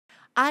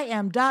I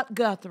am Dot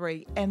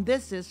Guthrie, and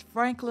this is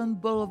Franklin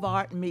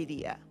Boulevard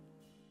Media.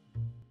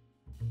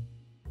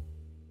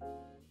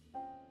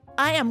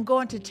 I am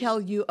going to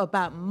tell you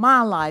about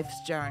my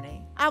life's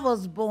journey. I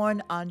was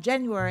born on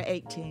January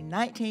 18,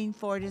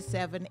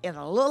 1947, in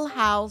a little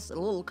house, a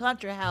little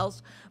country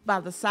house by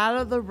the side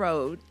of the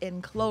road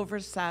in Clover,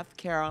 South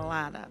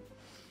Carolina.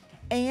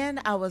 And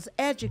I was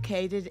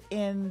educated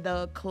in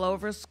the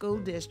Clover school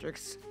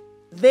districts.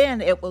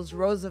 Then it was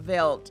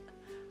Roosevelt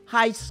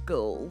High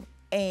School.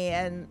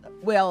 And,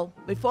 well,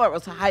 before it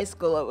was a high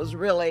school, it was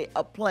really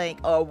a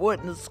plank or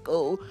wooden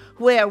school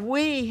where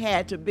we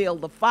had to build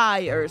the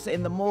fires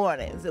in the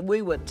mornings. And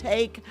we would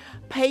take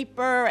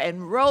paper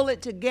and roll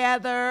it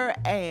together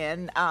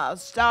and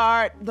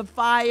start the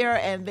fire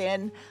and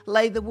then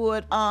lay the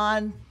wood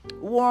on,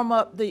 warm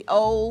up the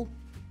old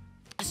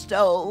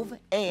stove,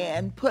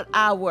 and put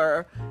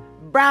our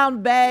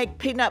brown bag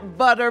peanut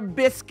butter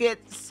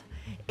biscuits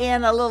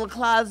in a little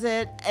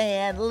closet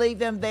and leave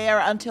them there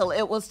until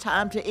it was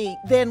time to eat.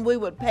 Then we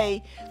would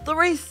pay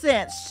 3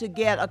 cents to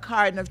get a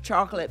carton of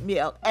chocolate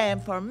milk.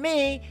 And for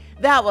me,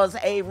 that was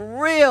a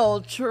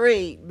real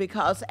treat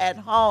because at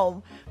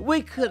home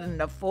we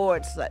couldn't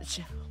afford such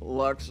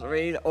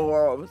luxury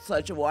or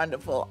such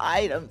wonderful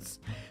items.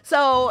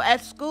 So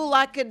at school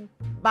I could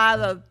buy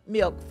the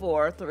milk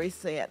for 3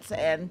 cents,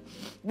 and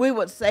we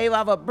would save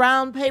our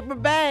brown paper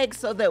bags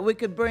so that we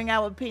could bring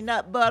our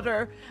peanut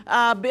butter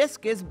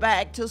biscuits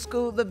back to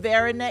school the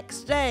very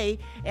next day.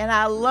 And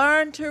I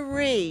learned to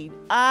read.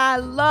 I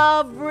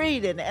love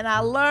reading, and I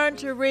learned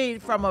to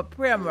read from a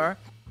primer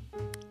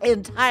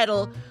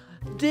entitled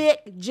Dick,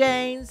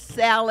 Jane,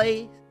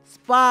 Sally,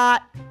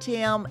 Spot,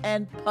 Tim,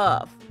 and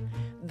Puff.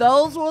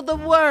 Those were the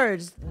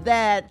words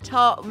that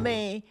taught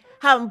me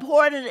how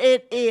important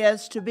it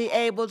is to be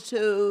able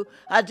to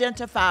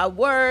identify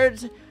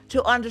words,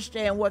 to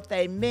understand what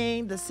they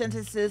mean, the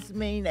sentences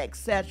mean,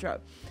 etc.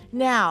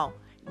 Now,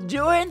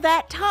 during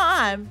that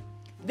time,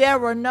 there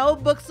were no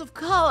books of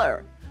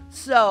color,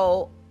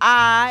 so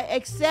I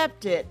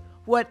accepted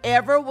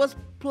whatever was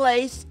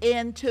placed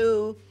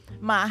into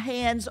my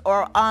hands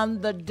or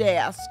on the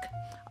desk.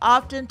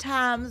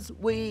 Oftentimes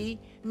we,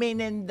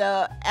 meaning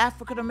the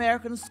African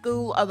American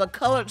school or the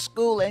colored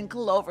school in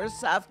Clover,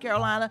 South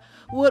Carolina,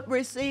 would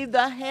receive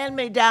the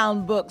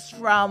hand-me-down books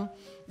from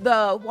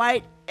the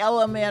white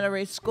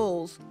elementary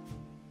schools.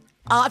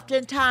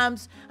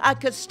 Oftentimes I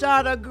could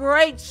start a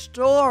great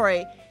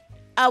story.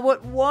 I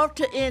would want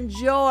to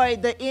enjoy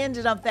the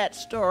ending of that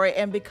story,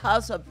 and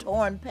because of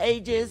torn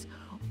pages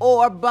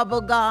or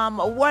bubble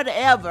gum or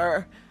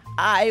whatever,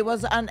 I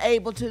was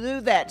unable to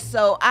do that.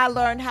 So I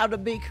learned how to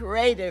be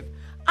creative.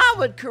 I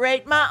would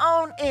create my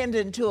own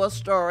ending to a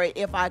story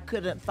if I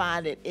couldn't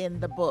find it in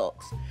the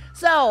books.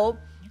 So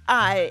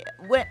I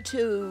went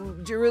to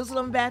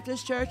Jerusalem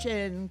Baptist Church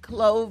in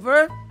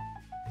Clover,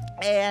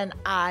 and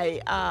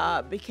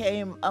I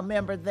became a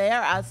member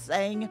there. I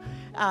sang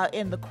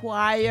in the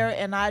choir,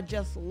 and I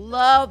just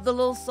loved the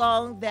little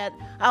song that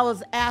I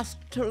was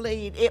asked to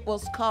lead. It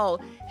was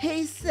called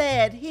He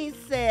Said,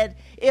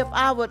 if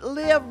I would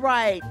live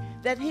right,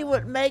 that he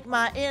would make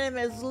my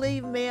enemies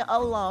leave me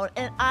alone.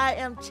 And I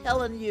am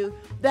telling you,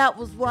 that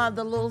was one of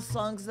the little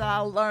songs that I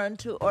learned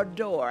to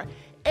adore.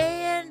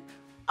 And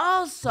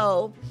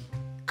also,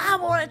 I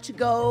wanted to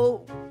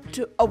go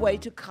away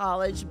to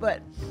college,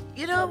 but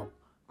you know,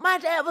 my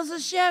dad was a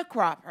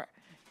sharecropper.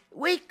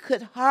 We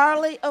could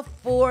hardly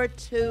afford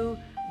to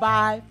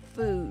buy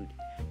food.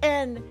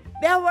 And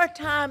there were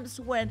times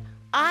when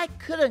I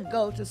couldn't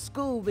go to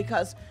school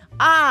because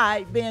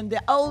I, being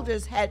the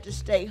oldest, had to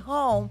stay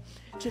home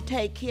to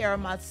take care of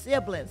my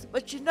siblings.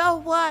 But you know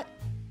what?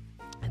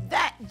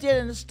 That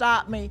didn't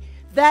stop me.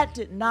 That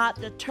did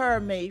not deter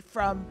me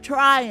from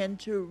trying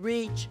to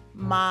reach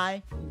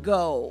my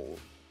goal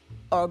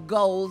or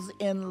goals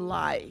in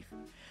life.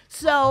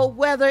 So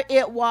whether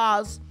it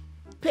was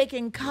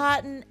picking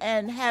cotton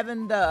and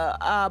having the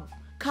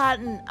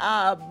cotton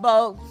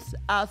bugs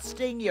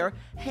sting your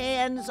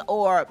hands,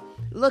 or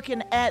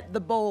looking at the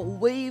boll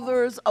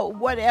weavers or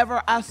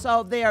whatever I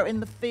saw there in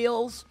the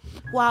fields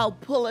while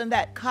pulling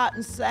that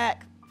cotton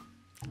sack,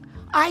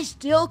 I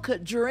still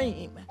could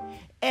dream.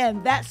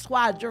 And that's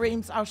why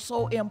dreams are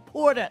so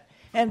important.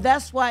 And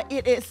that's why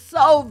it is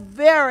so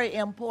very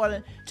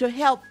important to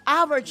help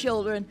our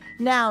children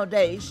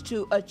nowadays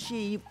to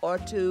achieve or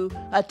to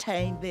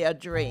attain their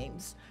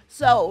dreams.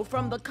 So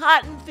from the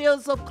cotton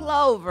fields of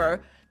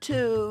Clover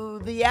to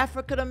the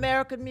African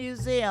American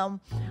Museum,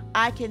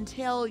 I can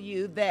tell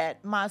you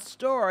that my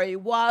story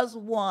was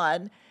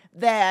one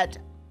that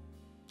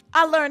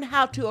I learned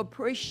how to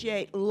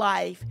appreciate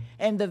life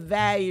and the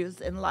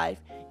values in life.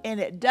 And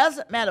it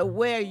doesn't matter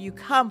where you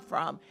come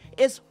from,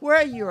 it's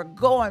where you're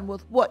going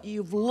with what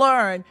you've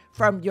learned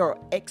from your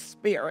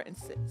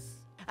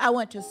experiences. I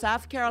went to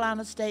South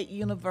Carolina State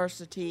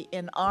University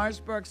in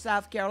Orangeburg,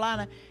 South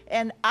Carolina,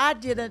 and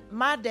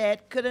my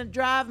dad couldn't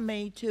drive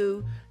me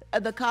to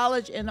the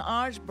college in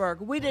Orangeburg.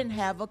 We didn't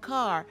have a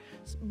car,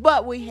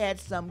 but we had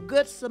some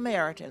good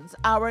Samaritans,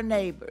 our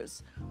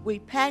neighbors. We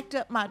packed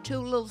up my 2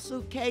 little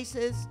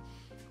suitcases,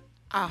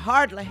 I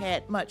hardly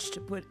had much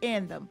to put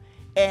in them.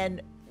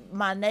 And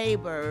my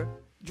neighbor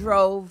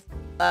drove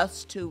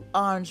us to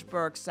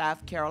Orangeburg,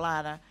 South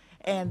Carolina.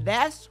 And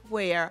that's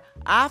where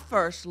I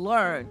first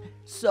learned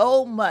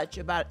so much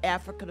about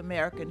African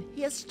American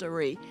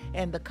history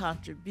and the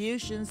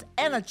contributions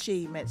and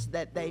achievements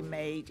that they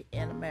made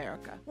in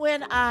America.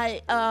 When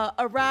I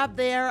arrived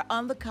there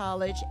on the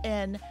college,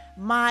 and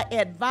my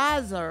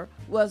advisor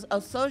was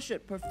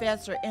associate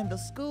professor in the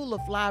School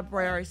of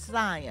Library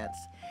Science,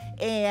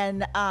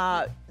 and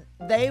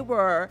they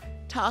were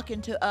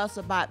talking to us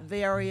about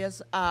various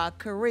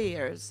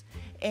careers.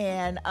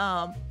 And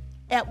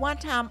at one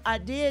time I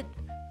did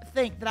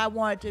think that I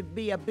wanted to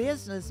be a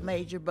business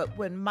major, but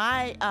when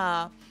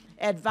my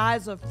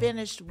advisor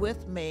finished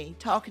with me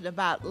talking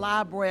about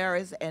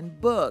libraries and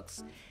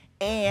books,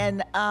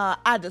 and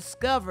I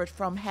discovered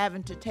from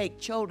having to take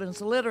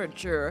children's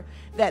literature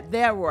that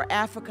there were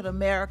African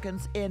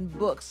Americans in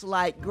books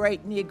like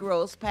Great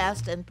Negroes,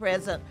 Past and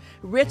Present,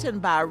 written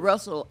by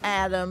Russell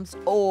Adams,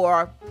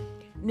 or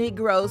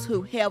Negroes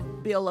Who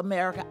Helped Build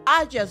America.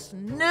 I just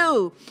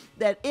knew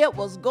that it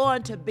was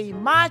going to be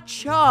my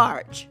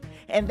charge.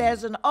 And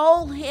there's an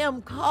old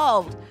hymn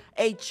called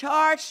 "A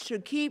Charge to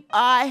Keep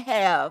I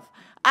Have."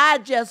 I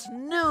just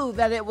knew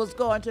that it was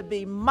going to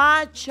be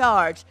my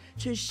charge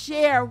to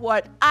share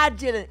what I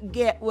didn't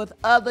get with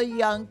other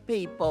young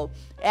people,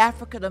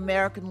 African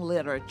American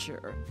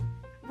literature.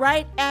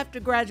 Right after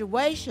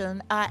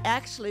graduation, I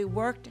actually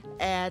worked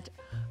at,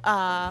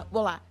 I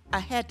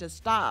had to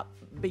stop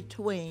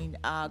between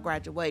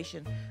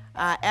graduation.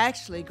 I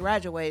actually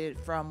graduated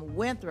from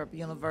Winthrop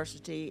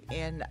University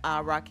in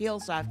Rock Hill,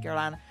 South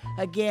Carolina.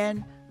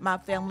 Again, my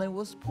family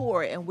was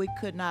poor, and we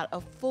could not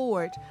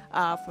afford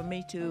for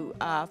me to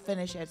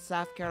finish at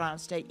South Carolina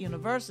State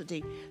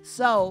University.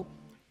 So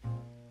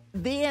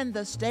then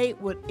the state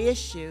would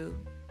issue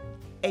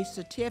a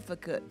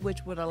certificate which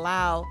would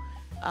allow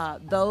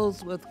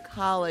those with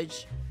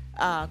college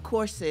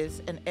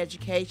courses and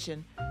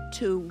education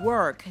to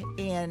work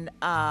in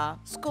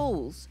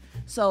schools.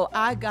 So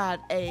I got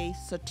a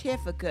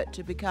certificate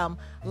to become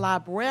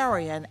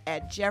librarian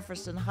at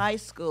Jefferson High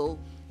School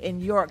in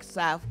York,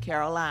 South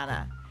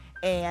Carolina.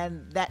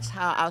 And that's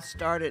how I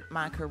started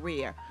my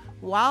career.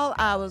 While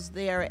I was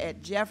there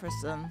at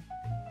Jefferson,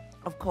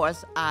 of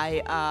course,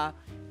 I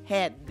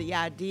had the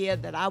idea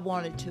that I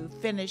wanted to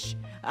finish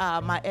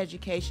my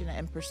education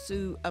and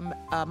pursue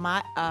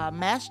my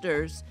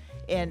master's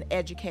in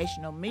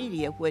educational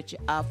media, which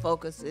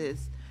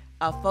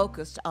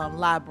focused on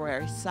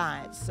library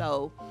science.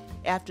 So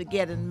after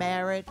getting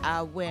married,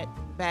 I went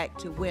back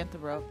to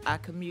Winthrop. I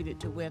commuted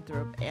to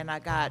Winthrop, and I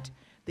got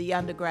the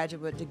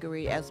undergraduate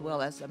degree as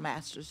well as a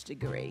master's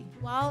degree.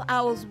 While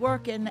I was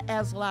working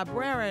as a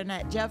librarian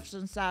at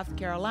Jefferson, South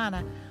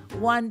Carolina,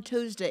 one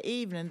Tuesday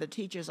evening, the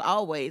teachers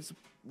always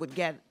would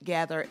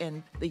gather,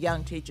 and the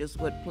young teachers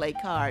would play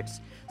cards.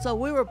 So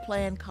we were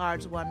playing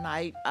cards one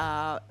night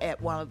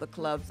at one of the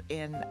clubs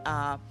in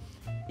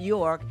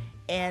York,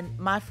 and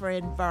my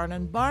friend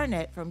Vernon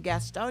Barnett from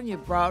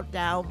Gastonia brought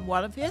down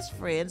one of his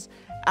friends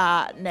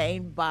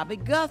named Bobby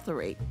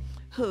Guthrie,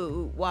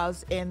 who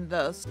was in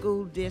the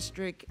school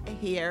district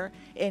here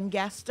in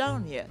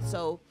Gastonia.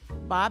 So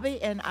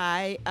Bobby and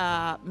I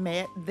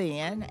met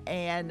then,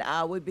 and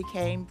we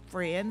became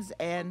friends.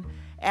 And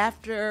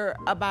after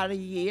about a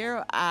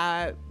year,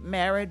 I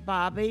married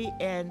Bobby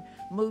and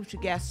moved to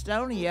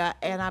Gastonia,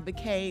 and I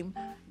became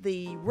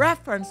the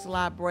reference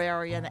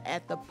librarian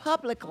at the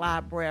public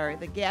library,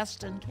 the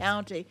Gaston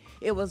County.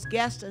 It was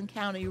Gaston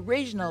County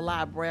Regional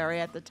Library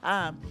at the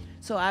time.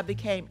 So I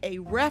became a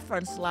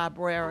reference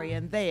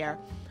librarian there.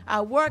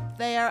 I worked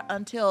there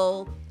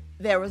until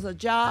there was a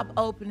job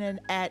opening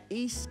at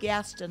East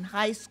Gaston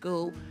High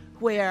School,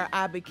 where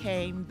I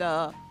became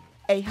a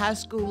high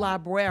school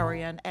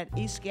librarian at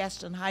East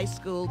Gaston High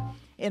School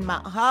in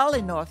Mount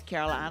Holly, North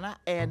Carolina.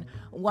 And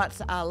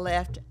once I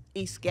left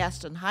East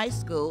Gaston High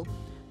School,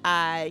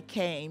 I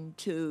came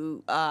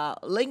to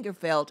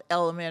Lingerfeld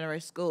Elementary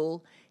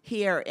School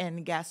here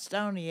in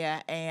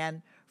Gastonia.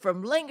 And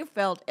from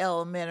Lingerfeld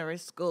Elementary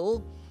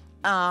School,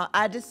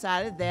 I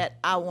decided that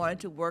I wanted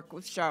to work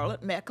with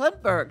Charlotte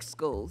Mecklenburg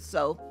Schools.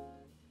 So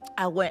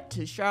I went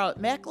to Charlotte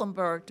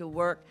Mecklenburg to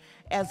work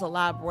as a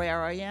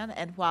librarian,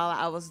 and while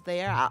I was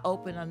there, I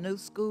opened a new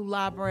school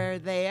library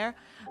there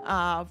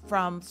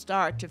from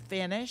start to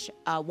finish,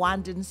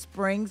 Wandin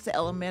Springs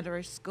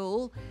Elementary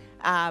School.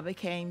 I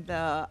became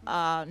the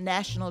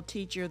National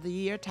Teacher of the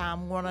Year,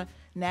 Time Warner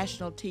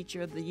National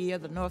Teacher of the Year,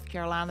 the North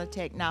Carolina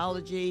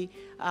Technology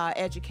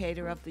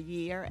Educator of the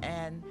Year,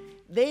 and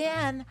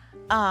then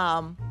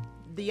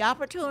the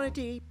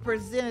opportunity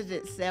presented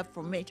itself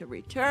for me to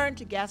return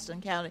to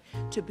Gaston County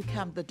to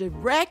become the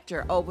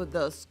director over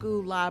the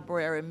school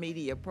library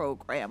media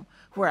program,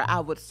 where I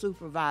would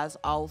supervise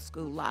all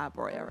school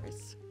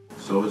libraries.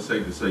 So it's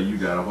safe to say you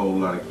got a whole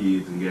lot of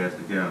kids in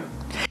Gaston County?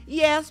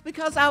 Yes,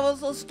 because I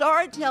was a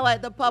storyteller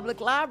at the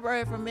public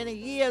library for many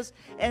years,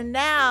 and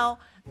now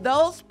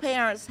those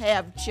parents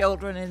have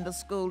children in the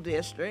school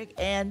district,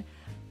 and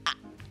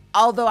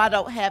although I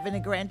don't have any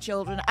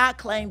grandchildren, I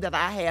claim that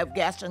I have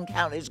Gaston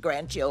County's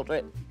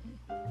grandchildren.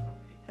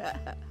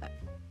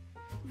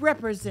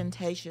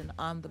 Representation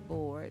on the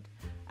board.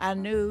 I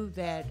knew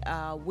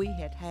that we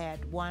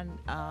had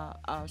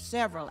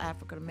several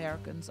African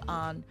Americans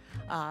on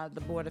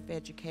the Board of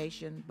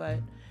Education, but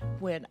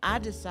when I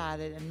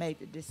decided and made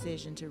the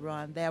decision to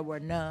run, there were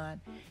none.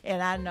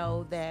 And I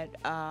know that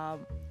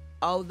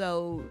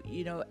although,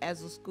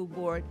 as a school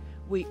board,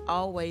 we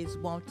always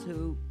want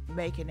to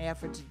make an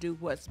effort to do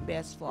what's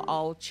best for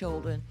all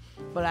children,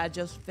 but I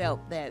just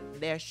felt that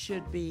there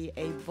should be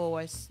a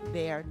voice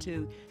there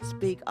to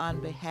speak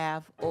on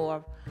behalf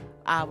of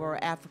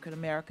our African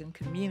American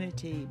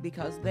community,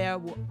 because there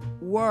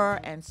were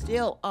and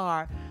still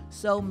are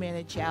so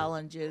many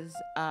challenges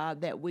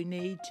that we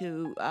need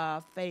to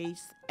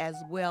face, as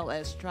well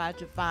as try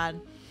to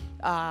find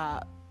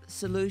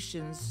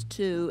solutions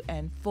to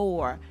and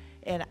for.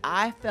 And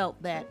I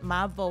felt that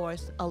my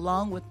voice,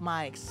 along with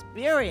my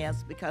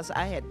experience, because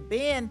I had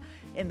been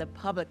in the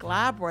public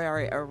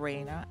library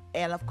arena,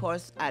 and of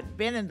course I'd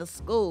been in the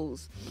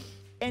schools.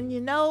 And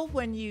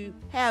when you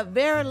have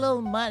very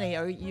little money,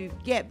 or you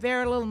get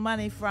very little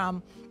money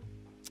from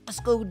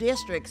school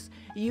districts,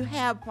 you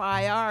have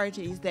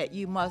priorities that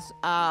you must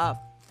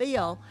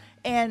fill.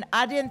 And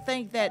I didn't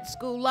think that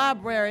school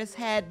libraries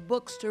had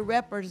books to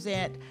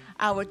represent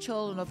our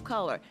children of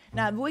color.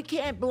 Now, we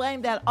can't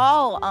blame that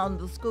all on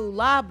the school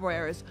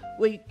libraries.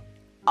 We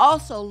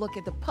also look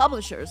at the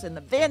publishers and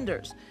the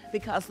vendors,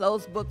 because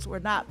those books were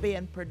not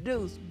being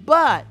produced.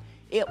 But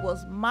it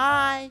was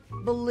my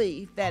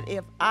belief that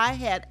if I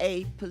had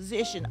a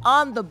position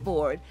on the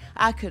board,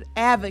 I could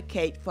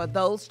advocate for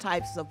those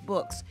types of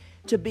books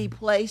to be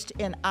placed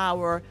in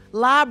our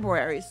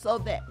libraries, so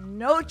that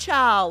no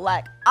child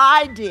like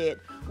I did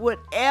would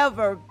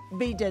ever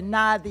be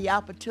denied the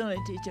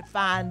opportunity to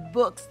find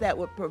books that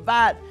would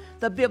provide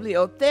the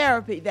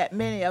bibliotherapy that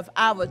many of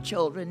our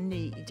children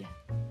need.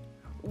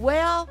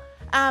 Well,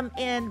 I'm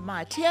in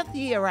my 10th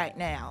year right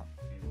now.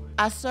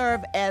 I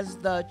serve as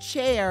the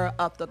chair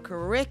of the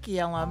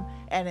Curriculum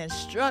and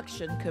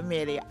Instruction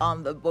Committee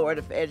on the Board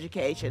of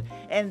Education.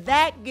 And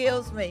that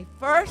gives me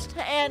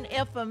firsthand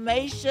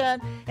information,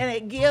 and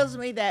it gives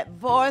me that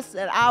voice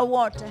that I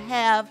want to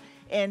have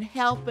in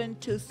helping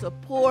to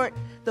support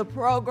the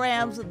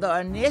programs, the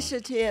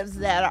initiatives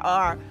that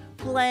are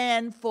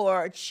planned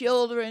for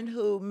children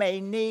who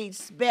may need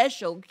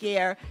special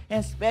care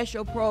and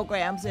special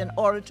programs in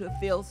order to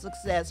feel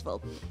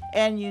successful.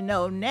 And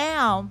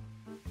now,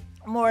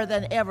 more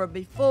than ever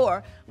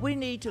before, we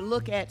need to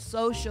look at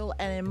social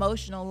and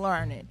emotional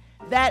learning.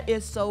 That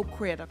is so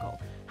critical.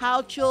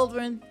 How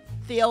children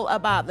feel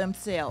about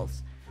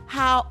themselves,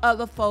 how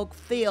other folk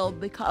feel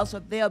because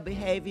of their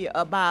behavior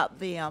about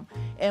them,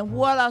 and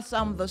what are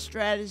some of the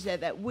strategies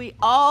that we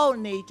all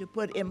need to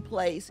put in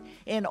place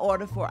in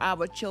order for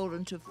our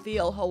children to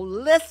feel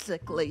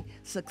holistically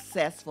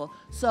successful.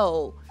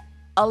 So,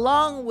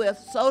 along with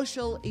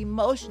social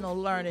emotional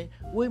learning,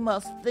 we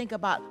must think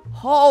about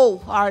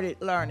wholehearted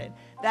learning.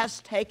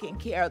 That's taking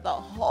care of the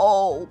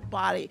whole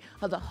body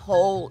of the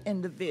whole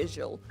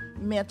individual,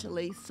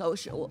 mentally,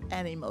 social,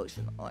 and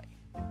emotionally.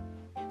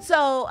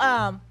 So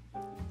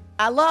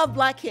I love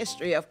Black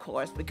history, of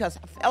course, because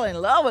I fell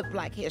in love with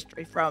Black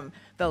history from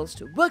those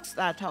two books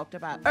that I talked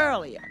about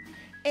earlier.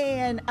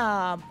 And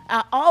I'm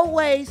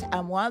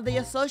one of the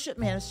associate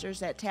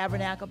ministers at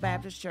Tabernacle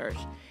Baptist Church.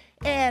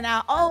 And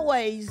I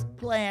always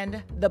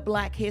planned the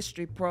Black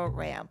history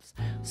programs.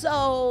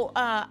 So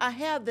I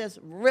have this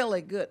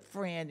really good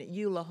friend,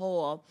 Eula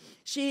Hoyle.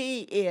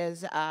 She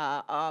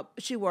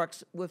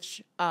works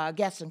with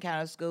Gaston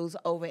County Schools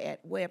over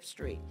at Webb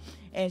Street.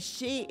 And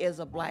she is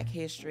a Black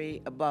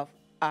history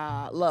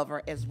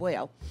lover as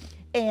well.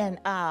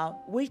 And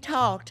we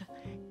talked,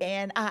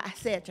 and I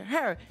said to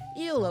her,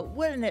 Eula,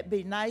 wouldn't it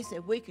be nice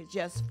if we could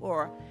just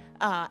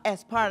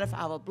as part of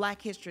our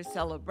Black History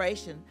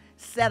celebration,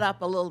 set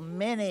up a little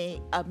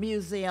mini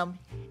museum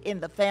in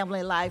the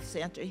Family Life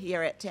Center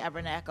here at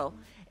Tabernacle?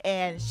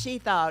 And she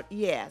thought,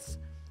 yes.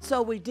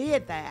 So we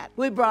did that.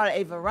 We brought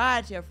a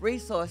variety of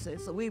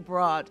resources. So we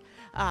brought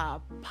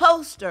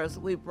posters,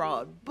 we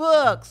brought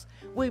books,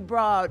 we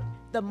brought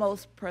the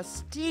most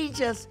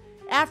prestigious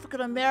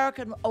African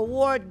American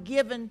award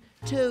given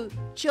to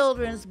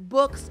children's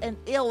books and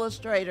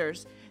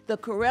illustrators, the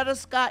Coretta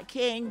Scott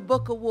King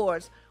Book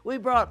Awards. We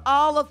brought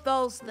all of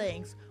those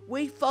things.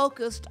 We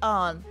focused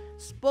on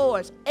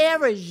sports,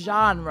 every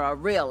genre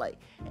really.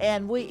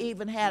 And we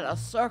even had a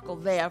circle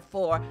there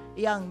for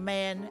young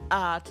men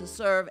to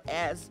serve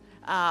as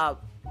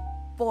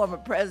former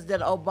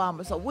President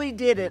Obama. So we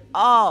did it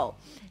all.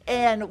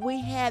 And we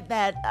had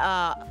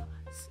that,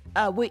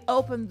 we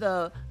opened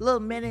the little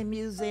mini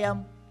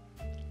museum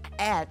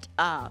at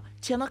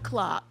 10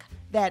 o'clock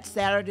that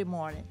Saturday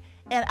morning.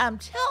 And I'm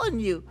telling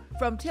you,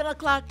 from 10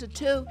 o'clock to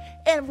 2,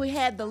 and we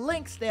had the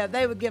links there.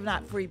 They were giving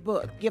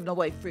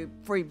away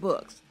free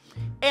books.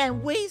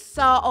 And we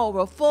saw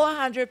over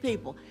 400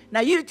 people. Now,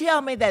 you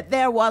tell me that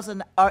there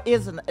wasn't or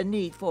isn't a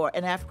need for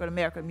an African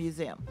American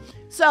museum.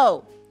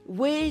 So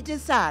we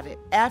decided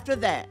after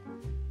that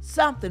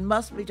something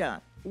must be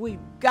done. We've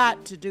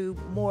got to do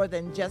more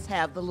than just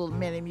have the little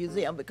mini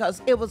museum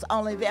because it was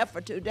only there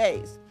for 2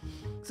 days.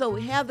 So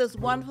we have this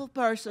wonderful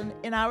person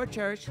in our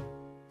church,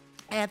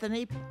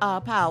 Anthony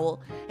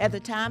Powell. At the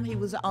time, he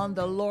was on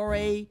the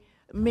Lori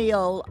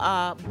Mill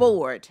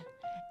board.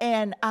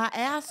 And I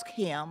asked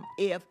him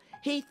if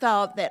he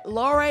thought that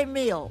Lori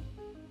Mill,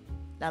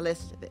 now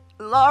listen to this,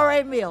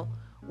 Lori Mill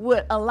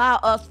would allow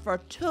us for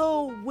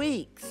 2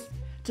 weeks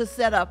to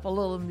set up a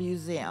little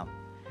museum.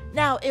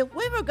 Now, if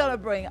we were going to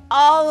bring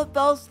all of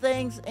those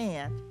things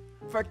in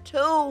for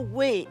 2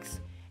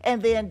 weeks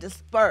and then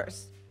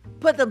disperse,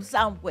 put them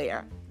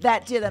somewhere,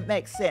 that didn't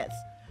make sense.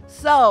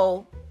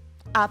 So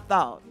I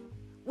thought,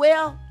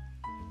 well,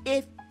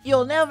 if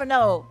you'll never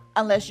know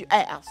unless you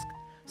ask.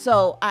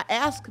 So I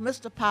asked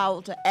Mr.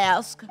 Powell to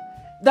ask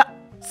the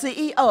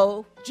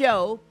CEO,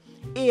 Joe,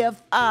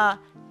 if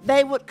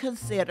they would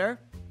consider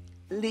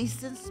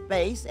leasing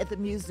space at the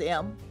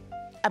museum,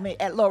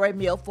 at Lori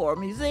Mill for a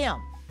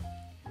museum.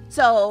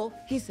 So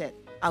he said,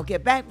 I'll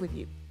get back with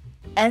you.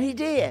 And he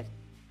did.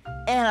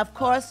 And of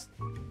course,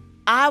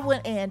 I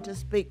went in to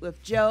speak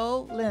with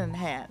Joe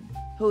Linehan,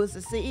 who is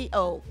the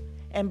CEO,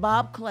 and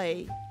Bob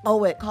Clay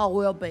over at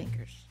Caldwell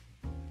Bankers.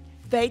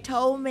 They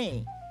told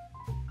me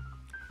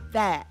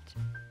that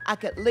I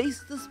could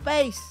lease the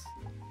space,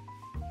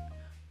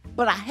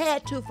 but I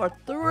had to for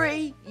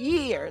 3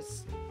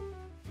 years.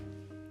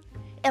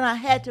 And I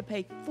had to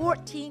pay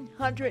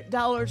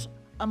 $1,400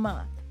 a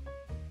month.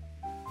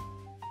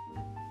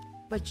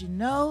 But you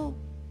know,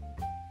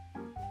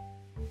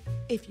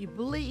 if you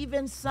believe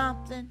in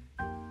something,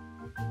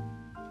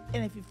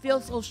 and if you feel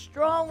so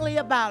strongly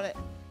about it,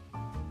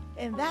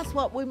 and that's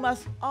what we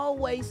must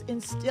always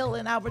instill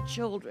in our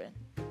children,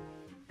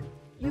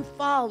 you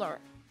follow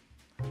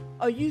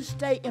or you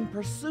stay in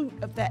pursuit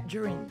of that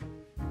dream.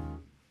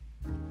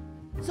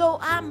 So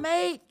I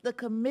made the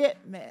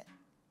commitment,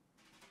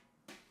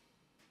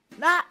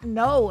 not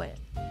knowing,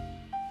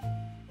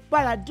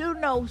 but I do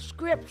know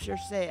Scripture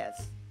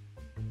says,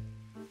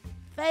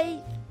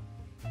 faith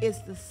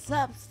is the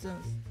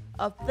substance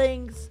of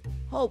things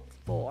hoped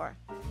for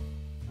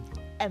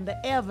and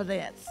the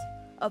evidence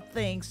of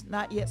things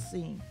not yet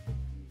seen.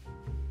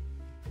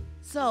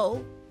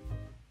 So,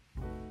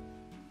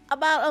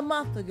 about a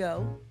month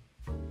ago,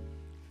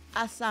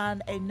 I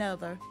signed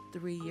another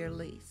 3-year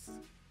lease.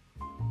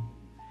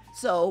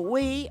 So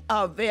we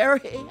are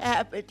very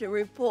happy to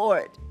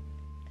report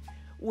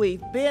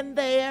we've been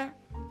there,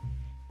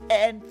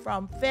 and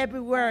from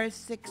February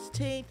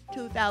 16th,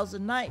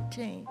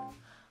 2019,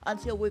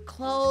 until we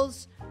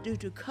closed due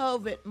to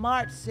COVID,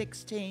 March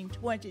 16,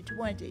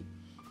 2020,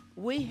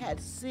 we had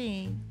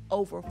seen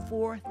over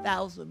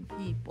 4,000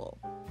 people,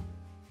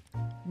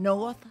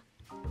 North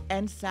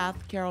and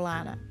South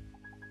Carolina.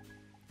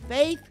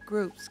 Faith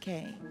groups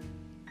came.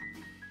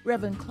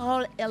 Reverend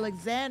Claude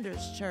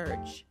Alexander's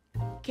church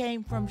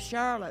came from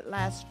Charlotte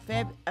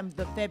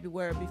the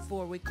February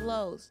before we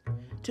closed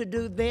to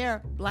do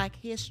their Black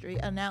History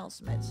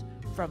announcements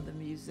from the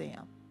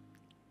museum.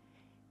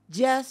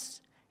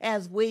 Just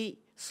as we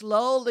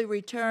slowly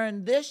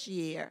return this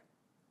year,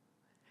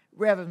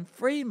 Reverend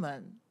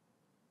Freeman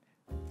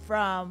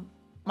from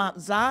Mount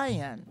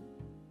Zion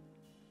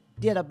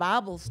did a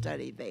Bible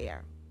study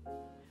there.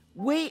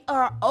 We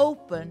are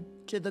open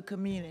to the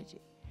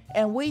community,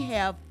 and we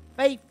have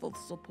faithful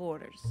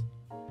supporters,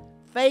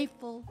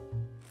 faithful,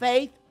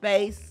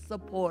 faith-based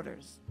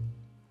supporters.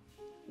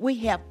 We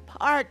have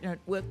partnered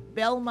with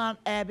Belmont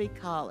Abbey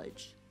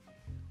College,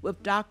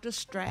 with Dr.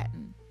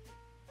 Stratton.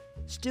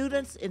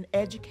 Students in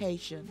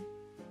education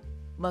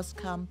must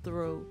come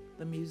through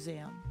the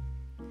museum.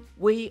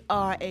 We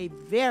are a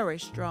very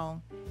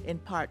strong in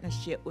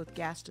partnership with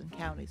Gaston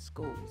County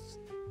Schools.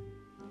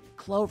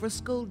 Clover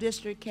School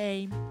District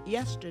came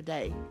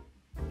yesterday.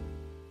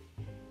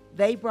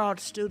 They brought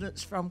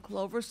students from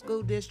Clover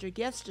School District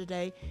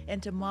yesterday,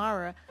 and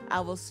tomorrow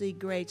I will see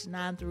grades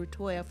 9 through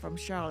 12 from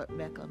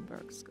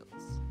Charlotte-Mecklenburg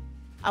schools.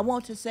 I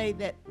want to say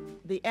that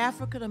the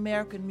African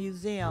American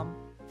Museum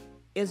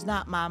is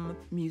not my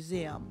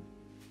museum.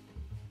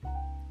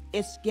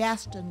 It's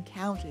Gaston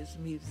County's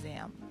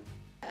museum.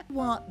 We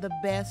want the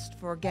best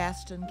for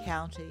Gaston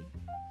County,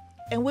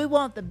 and we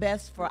want the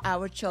best for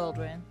our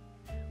children.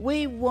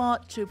 We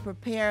want to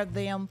prepare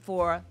them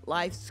for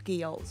life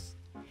skills.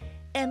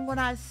 And when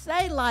I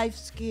say life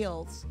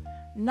skills,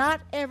 not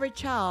every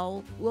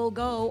child will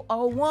go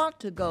or want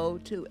to go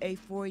to a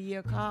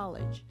 4-year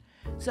college.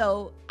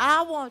 So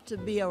I want to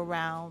be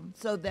around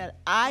so that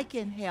I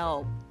can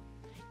help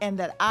and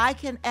that I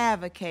can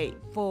advocate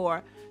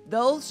for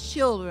those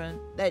children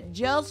that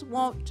just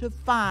want to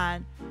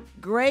find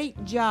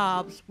great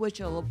jobs which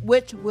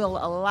will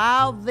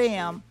allow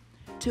them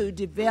to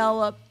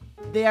develop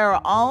their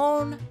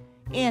own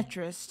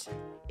interest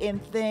in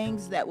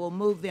things that will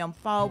move them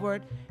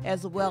forward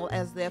as well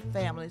as their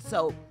families.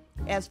 So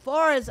as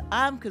far as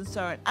I'm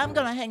concerned, I'm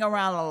going to hang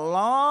around a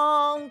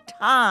long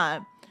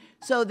time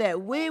so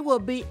that we will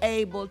be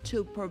able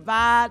to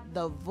provide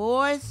the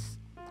voice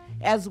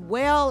as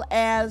well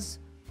as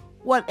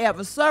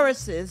whatever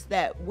services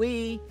that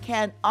we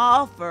can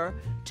offer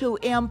to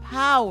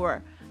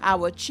empower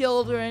our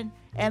children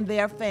and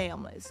their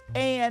families.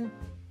 And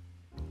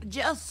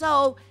just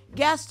so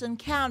Gaston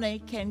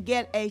County can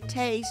get a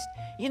taste,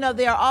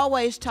 they're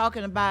always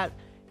talking about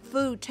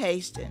food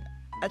tasting,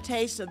 a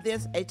taste of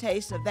this, a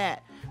taste of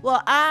that.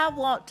 Well, I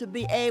want to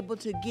be able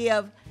to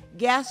give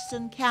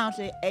Gaston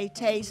County a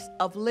taste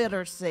of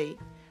literacy.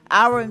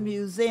 Our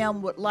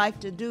museum would like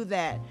to do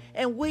that.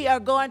 And we are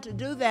going to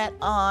do that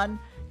on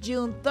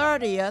June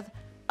 30th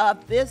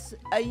of this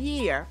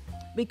year,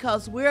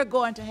 because we're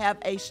going to have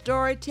a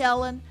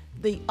storytelling,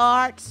 the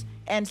arts,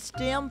 and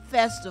STEM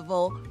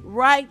festival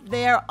right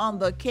there on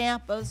the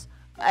campus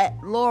at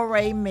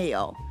Luray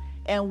Mill.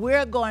 And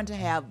we're going to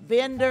have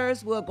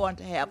vendors, we're going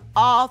to have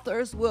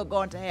authors, we're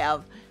going to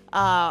have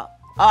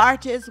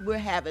artists, we're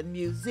having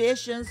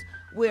musicians,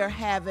 we're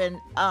having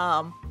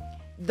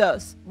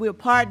we're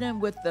partnering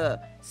with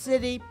the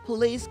city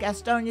police,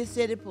 Gastonia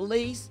City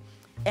Police,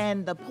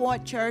 and the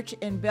Point Church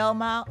in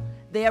Belmont.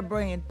 They're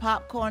bringing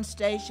popcorn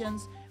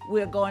stations.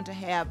 We're going to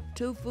have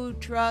 2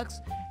 food trucks,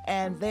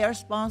 and they're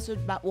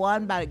sponsored by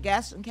one by the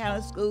Gaston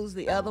County Schools,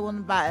 the other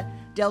one by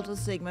Delta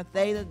Sigma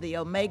Theta. The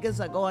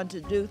Omegas are going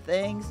to do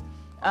things.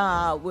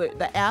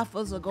 The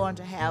Alphas are going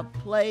to have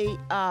play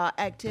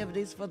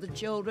activities for the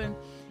children.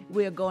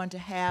 We're going to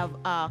have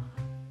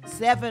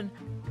 7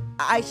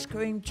 ice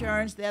cream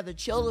churns there. The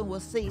children will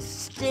see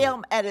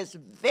STEM at its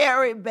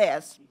very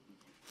best,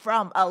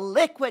 from a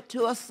liquid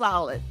to a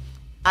solid.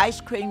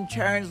 Ice cream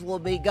churns will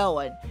be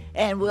going,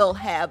 and we'll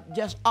have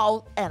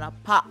and a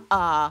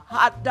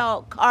hot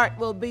dog cart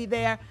will be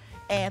there.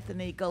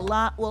 Anthony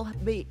Gallant will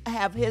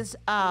have his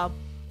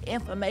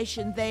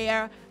information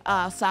there.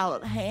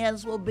 Solid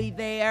Hands will be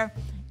there.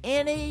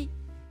 Any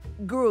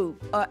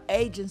group or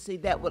agency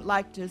that would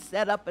like to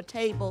set up a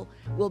table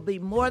will be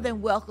more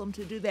than welcome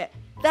to do that.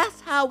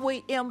 That's how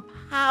we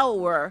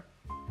empower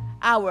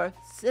our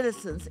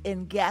citizens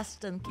in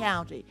Gaston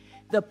County.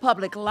 The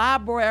public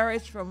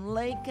libraries from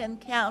Lincoln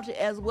County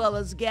as well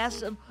as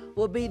Gaston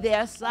will be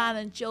there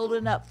signing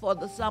children up for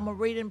the summer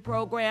reading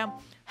program.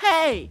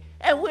 Hey,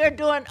 and we're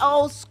doing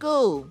old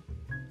school.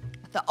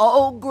 The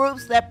old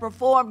groups that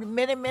performed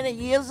many, many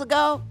years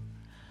ago.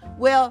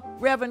 Well,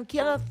 Reverend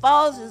Kenneth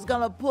Falls is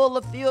going to pull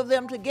a few of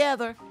them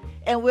together,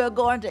 and we're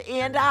going to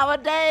end our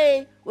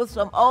day with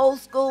some old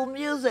school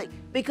music,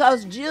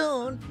 because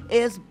June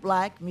is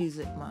Black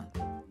Music Month.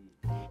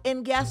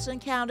 In Gaston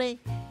County,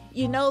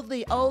 you know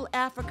the old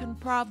African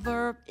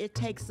proverb, it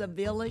takes a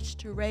village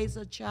to raise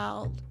a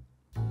child?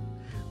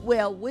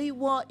 Well, we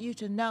want you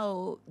to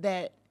know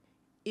that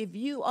if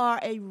you are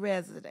a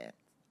resident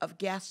of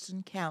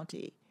Gaston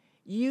County,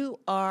 you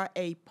are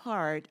a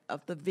part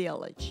of the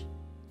village.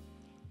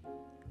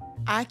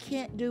 I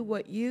can't do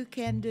what you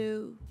can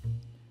do.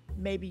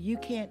 Maybe you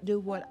can't do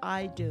what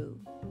I do.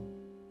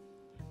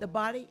 The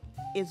body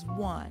is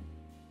one,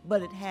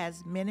 but it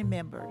has many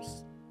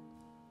members.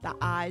 The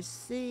eyes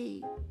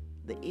see,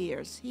 the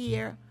ears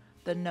hear,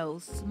 the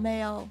nose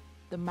smell,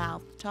 the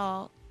mouth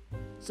talk.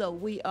 So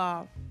we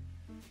are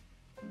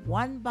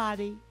one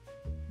body,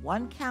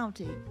 one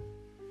county,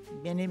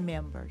 many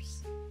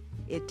members.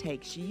 It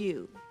takes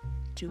you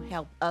to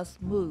help us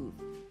move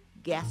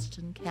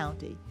Gaston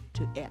County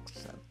to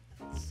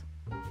excellence.